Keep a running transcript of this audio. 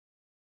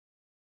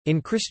In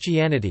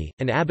Christianity,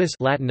 an abbess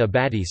Latin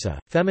abbadissa,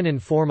 feminine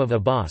form of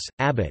abbas,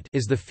 abbot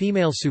is the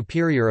female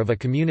superior of a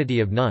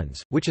community of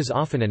nuns, which is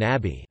often an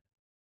abbey.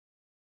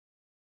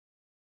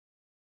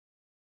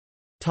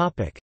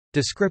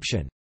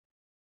 Description.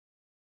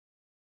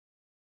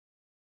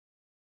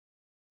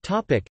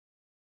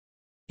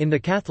 In the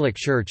Catholic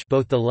Church,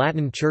 both the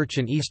Latin Church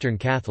and Eastern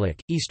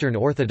Catholic, Eastern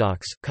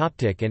Orthodox,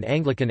 Coptic and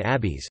Anglican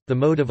abbeys, the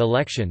mode of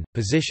election,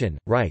 position,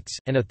 rights,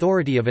 and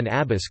authority of an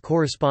abbess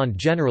correspond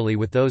generally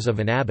with those of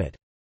an abbot.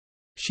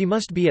 She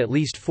must be at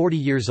least 40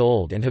 years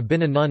old and have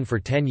been a nun for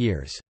 10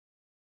 years.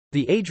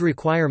 The age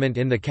requirement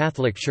in the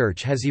Catholic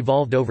Church has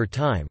evolved over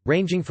time,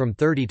 ranging from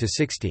 30 to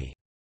 60.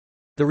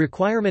 The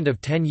requirement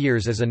of 10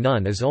 years as a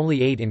nun is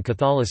only 8 in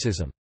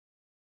Catholicism.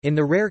 In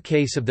the rare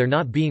case of there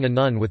not being a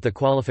nun with the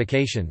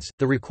qualifications,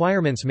 the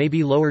requirements may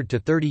be lowered to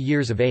 30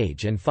 years of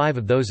age and 5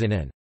 of those in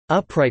an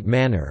upright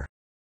manner,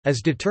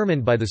 as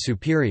determined by the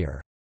superior.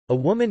 A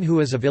woman who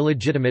is of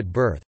illegitimate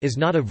birth, is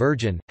not a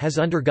virgin, has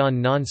undergone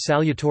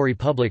non-salutary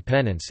public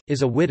penance,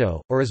 is a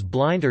widow, or is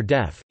blind or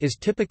deaf, is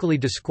typically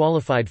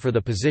disqualified for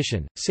the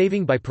position,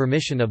 saving by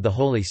permission of the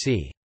Holy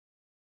See.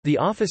 The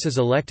office is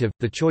elective,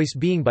 the choice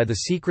being by the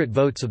secret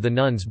votes of the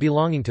nuns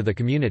belonging to the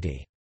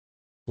community.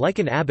 Like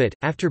an abbot,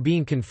 after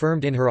being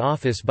confirmed in her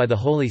office by the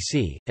Holy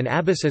See, an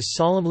abbess is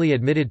solemnly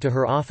admitted to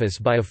her office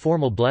by a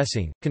formal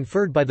blessing,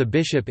 conferred by the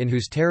bishop in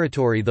whose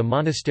territory the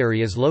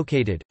monastery is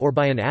located, or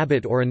by an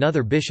abbot or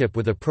another bishop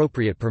with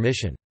appropriate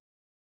permission.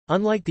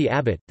 Unlike the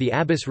abbot, the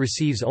abbess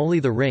receives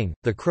only the ring,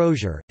 the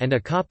crozier, and a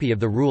copy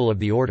of the rule of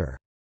the order.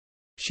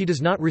 She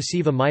does not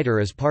receive a mitre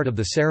as part of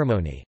the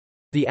ceremony.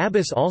 The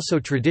abbess also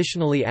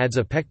traditionally adds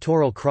a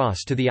pectoral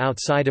cross to the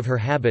outside of her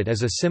habit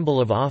as a symbol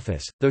of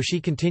office, though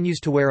she continues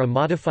to wear a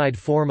modified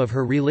form of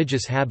her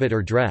religious habit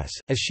or dress,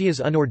 as she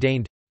is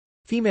unordained.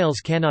 Females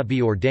cannot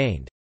be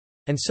ordained,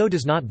 and so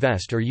does not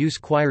vest or use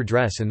choir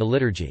dress in the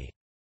liturgy.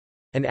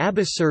 An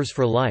abbess serves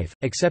for life,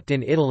 except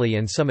in Italy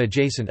and some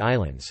adjacent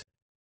islands.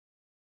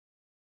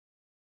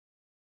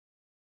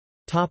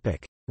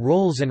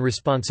 Roles and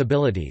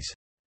responsibilities.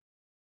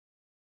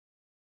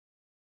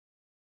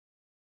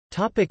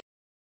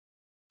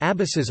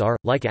 Abbesses are,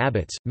 like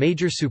abbots,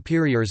 major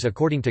superiors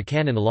according to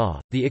canon law,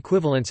 the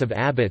equivalents of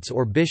abbots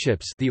or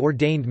bishops, the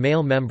ordained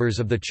male members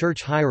of the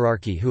church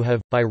hierarchy who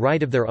have, by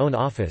right of their own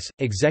office,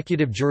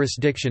 executive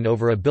jurisdiction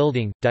over a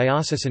building,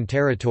 diocesan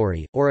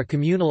territory, or a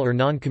communal or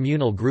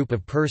non-communal group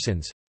of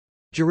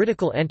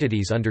persons—juridical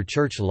entities under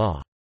church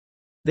law.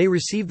 They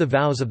receive the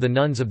vows of the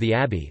nuns of the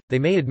abbey, they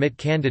may admit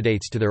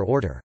candidates to their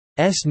order.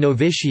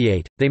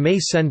 Novitiate, they may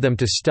send them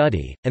to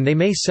study, and they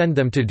may send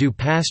them to do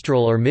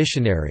pastoral or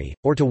missionary,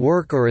 or to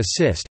work or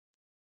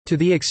assist—to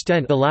the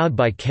extent allowed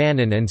by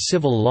canon and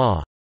civil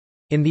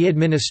law—in the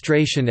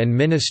administration and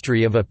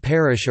ministry of a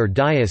parish or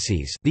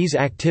diocese. These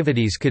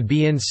activities could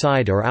be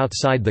inside or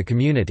outside the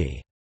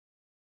community's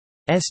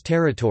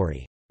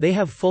territory. They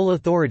have full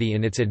authority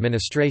in its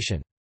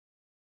administration.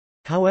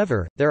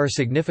 However, there are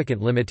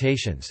significant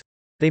limitations.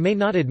 They may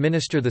not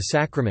administer the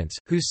sacraments,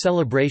 whose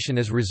celebration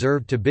is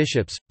reserved to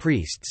bishops,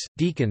 priests,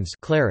 deacons,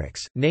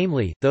 clerics,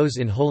 namely, those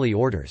in holy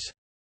orders.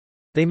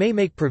 They may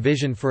make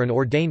provision for an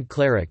ordained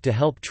cleric to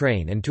help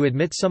train and to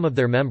admit some of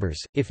their members,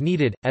 if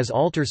needed, as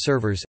altar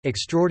servers,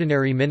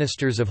 extraordinary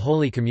ministers of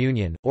Holy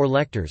Communion, or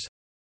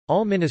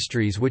lectors—all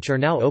ministries which are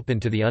now open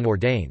to the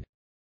unordained.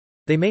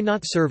 They may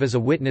not serve as a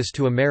witness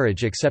to a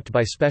marriage except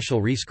by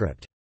special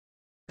rescript.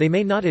 They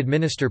may not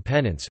administer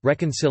penance,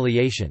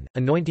 reconciliation,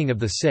 anointing of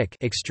the sick,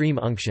 extreme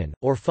unction,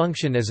 or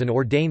function as an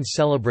ordained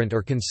celebrant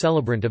or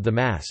concelebrant of the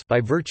Mass by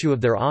virtue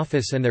of their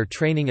office and their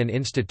training and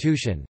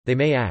institution. They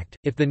may act,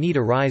 if the need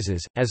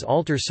arises, as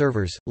altar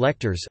servers,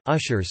 lectors,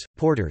 ushers,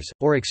 porters,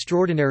 or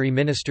extraordinary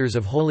ministers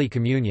of Holy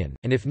Communion,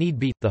 and if need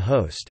be, the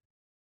host.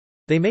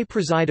 They may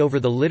preside over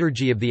the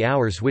liturgy of the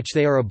hours which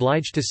they are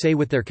obliged to say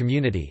with their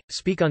community,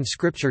 speak on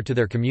Scripture to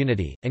their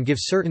community, and give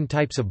certain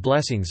types of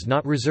blessings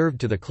not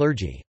reserved to the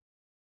clergy.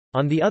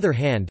 On the other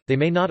hand, they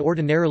may not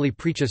ordinarily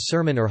preach a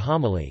sermon or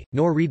homily,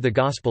 nor read the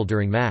Gospel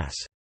during Mass.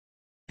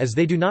 As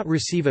they do not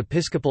receive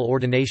episcopal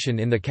ordination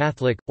in the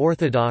Catholic,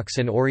 Orthodox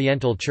and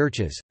Oriental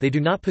churches, they do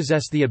not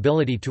possess the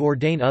ability to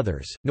ordain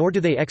others, nor do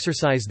they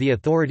exercise the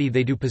authority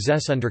they do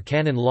possess under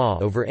canon law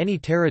over any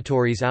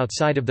territories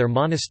outside of their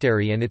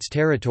monastery and its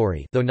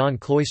territory. Though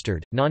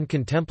non-cloistered,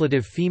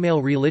 non-contemplative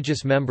female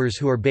religious members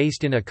who are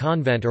based in a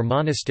convent or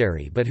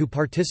monastery but who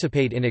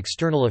participate in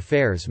external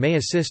affairs may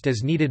assist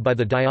as needed by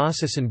the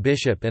diocesan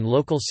bishop and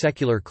local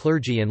secular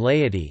clergy and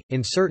laity,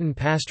 in certain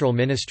pastoral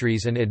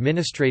ministries and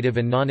administrative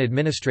and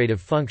non-administrative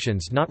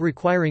functions not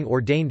requiring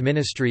ordained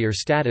ministry or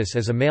status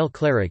as a male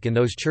cleric in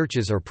those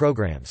churches or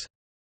programs.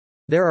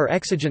 There are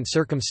exigent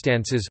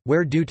circumstances,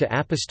 where due to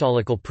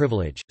apostolical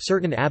privilege,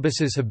 certain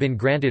abbesses have been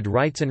granted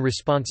rights and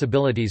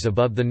responsibilities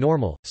above the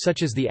normal,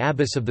 such as the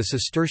abbess of the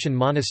Cistercian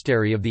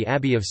monastery of the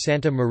Abbey of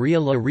Santa Maria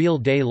la Real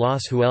de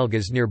las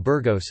Huelgas near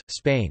Burgos,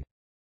 Spain.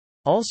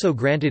 Also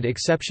granted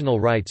exceptional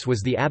rights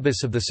was the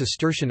abbess of the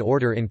Cistercian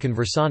order in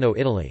Conversano,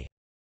 Italy.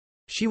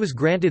 She was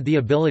granted the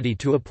ability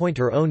to appoint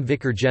her own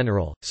vicar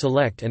general,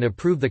 select and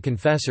approve the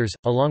confessors,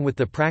 along with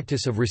the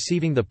practice of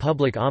receiving the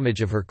public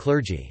homage of her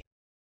clergy.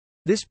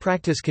 This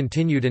practice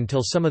continued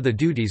until some of the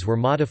duties were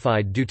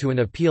modified due to an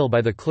appeal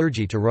by the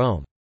clergy to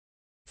Rome.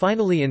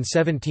 Finally in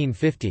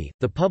 1750,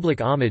 the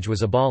public homage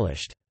was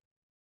abolished.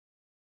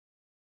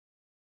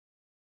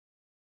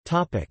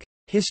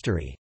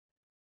 History.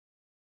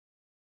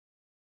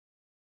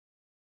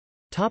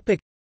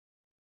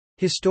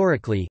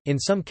 Historically, in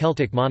some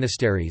Celtic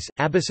monasteries,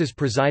 abbesses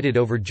presided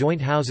over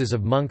joint houses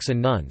of monks and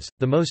nuns,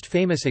 the most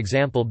famous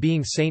example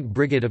being Saint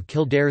Brigid of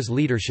Kildare's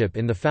leadership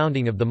in the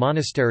founding of the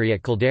monastery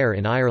at Kildare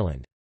in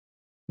Ireland.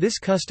 This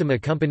custom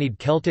accompanied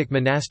Celtic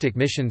monastic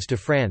missions to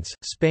France,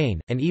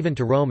 Spain, and even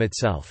to Rome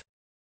itself.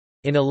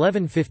 In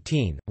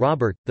 1115,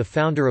 Robert, the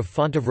founder of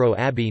Fontevraud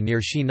Abbey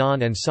near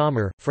Chinon and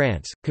Saumur,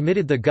 France,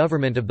 committed the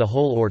government of the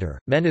whole order,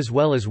 men as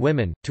well as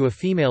women, to a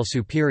female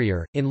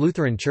superior. In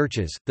Lutheran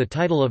churches, the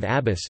title of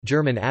abbess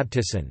 (German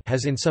Äbtissin)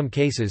 has in some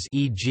cases,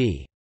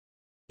 e.g.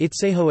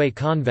 Itzehoe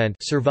Convent,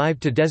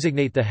 survived to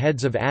designate the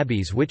heads of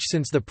abbeys which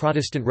since the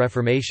Protestant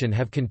Reformation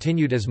have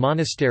continued as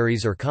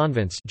monasteries or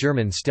convents,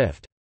 German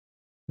Stift.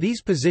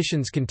 These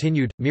positions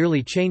continued,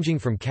 merely changing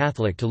from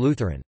Catholic to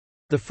Lutheran.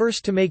 The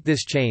first to make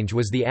this change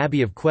was the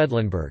Abbey of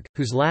Quedlinburg,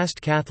 whose last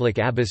Catholic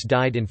abbess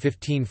died in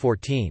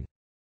 1514.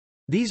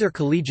 These are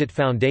collegiate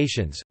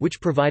foundations,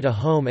 which provide a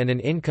home and an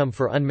income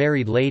for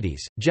unmarried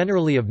ladies,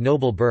 generally of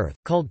noble birth,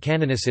 called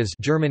canonesses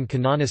German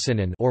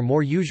Kanonissinnen or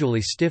more usually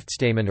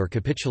Stiftsdamen or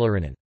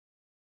Kapitularinnen.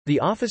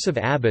 The office of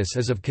abbess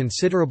is of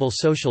considerable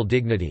social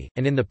dignity,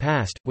 and in the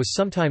past, was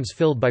sometimes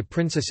filled by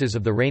princesses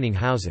of the reigning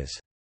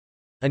houses.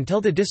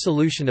 Until the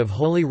dissolution of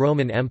Holy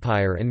Roman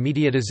Empire and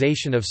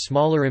mediatization of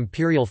smaller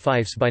imperial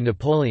fiefs by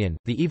Napoleon,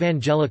 the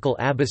evangelical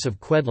abbess of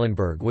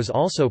Quedlinburg was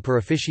also per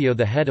officio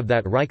the head of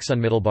that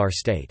Reichsunmittelbar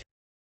state.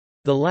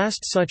 The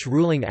last such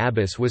ruling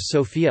abbess was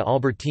Sophia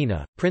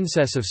Albertina,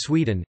 Princess of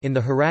Sweden, in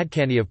the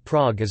Hradčany of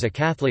Prague as a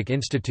Catholic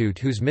institute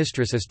whose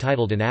mistress is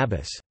titled an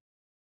abbess.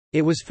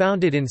 It was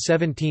founded in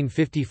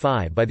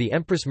 1755 by the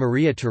Empress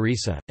Maria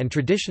Theresa, and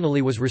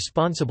traditionally was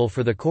responsible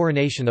for the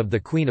coronation of the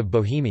Queen of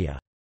Bohemia.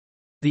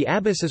 The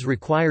abbess is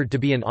required to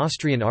be an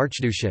Austrian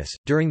archduchess.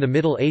 During the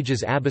Middle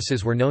Ages,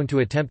 abbesses were known to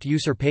attempt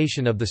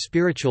usurpation of the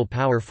spiritual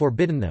power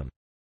forbidden them.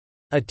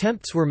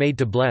 Attempts were made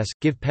to bless,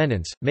 give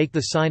penance, make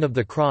the sign of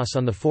the cross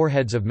on the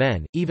foreheads of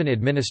men, even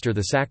administer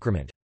the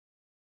sacrament.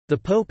 The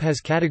Pope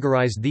has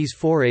categorized these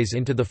forays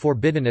into the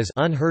forbidden as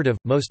unheard of,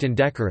 most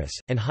indecorous,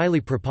 and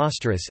highly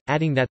preposterous,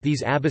 adding that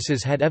these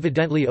abbesses had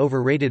evidently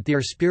overrated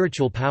their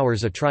spiritual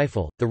powers a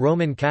trifle. The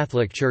Roman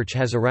Catholic Church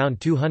has around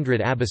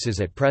 200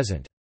 abbesses at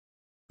present.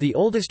 The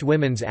oldest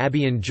women's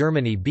abbey in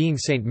Germany being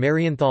St.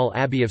 Marienthal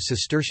Abbey of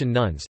Cistercian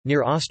nuns,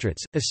 near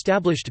Ostritz,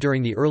 established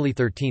during the early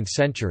 13th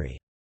century.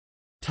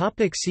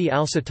 See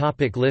also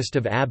List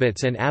of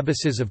abbots and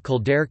abbesses of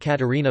Kildare.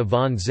 Katharina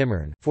von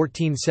Zimmern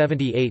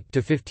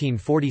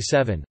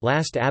 (1478–1547),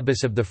 last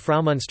abbess of the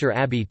Fraumünster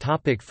Abbey.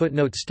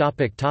 Footnotes.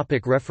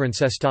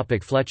 References.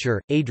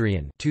 Fletcher,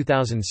 Adrian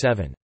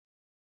 2007.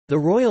 The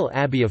Royal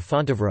Abbey of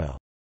Fontevraud.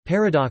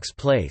 Paradox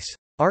Place.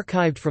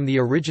 Archived from the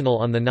original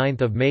on 9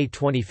 May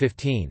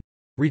 2015.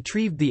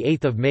 Retrieved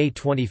 8 May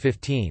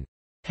 2015.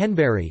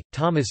 Henbury,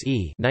 Thomas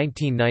E.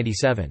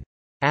 1997.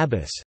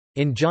 Abbess.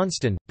 In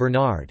Johnston,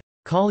 Bernard.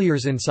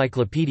 Collier's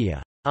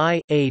Encyclopedia.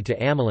 I. A. to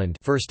Ameland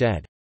 1st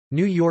ed.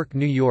 New York,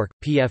 New York,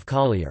 P. F.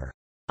 Collier.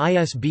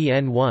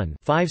 ISBN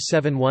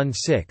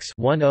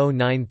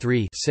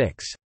 1-5716-1093-6.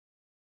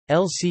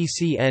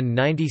 LCCN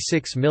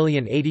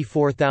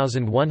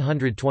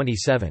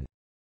 96084127.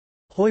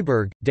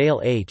 Hoiberg, Dale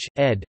H.,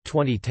 ed.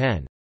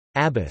 2010.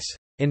 Abbess.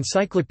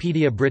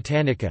 Encyclopædia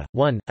Britannica,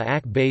 1, A.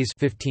 Ac. Bays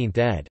 15th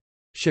ed.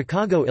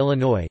 Chicago,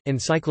 Illinois,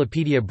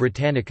 Encyclopædia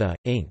Britannica,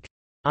 Inc.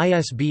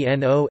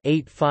 ISBN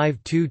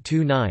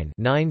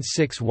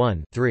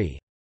 0-85229-961-3.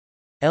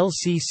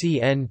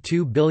 LCCN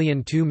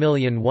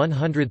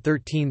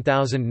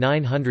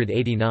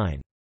 2002113989.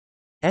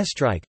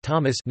 Estreich,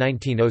 Thomas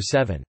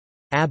 1907.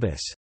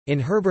 Abbess. In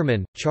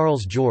Herbermann,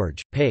 Charles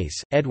George,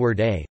 Pace,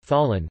 Edward A.,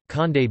 Fallon,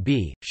 Condé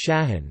B.,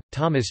 Shahan,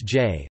 Thomas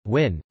J.,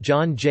 Wynne,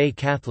 John J.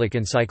 Catholic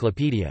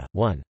Encyclopedia,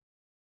 1.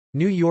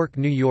 New York,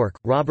 New York,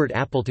 Robert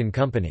Appleton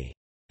Company.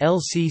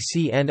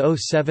 LCCN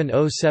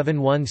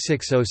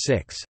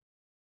 07071606.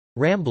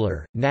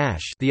 Rambler,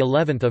 Nash. The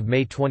 11th of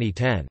May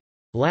 2010.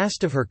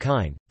 Last of her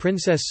kind,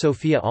 Princess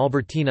Sophia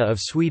Albertina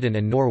of Sweden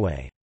and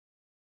Norway.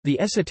 The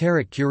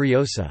Esoteric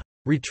Curiosa.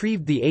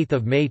 Retrieved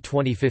 8 May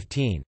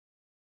 2015.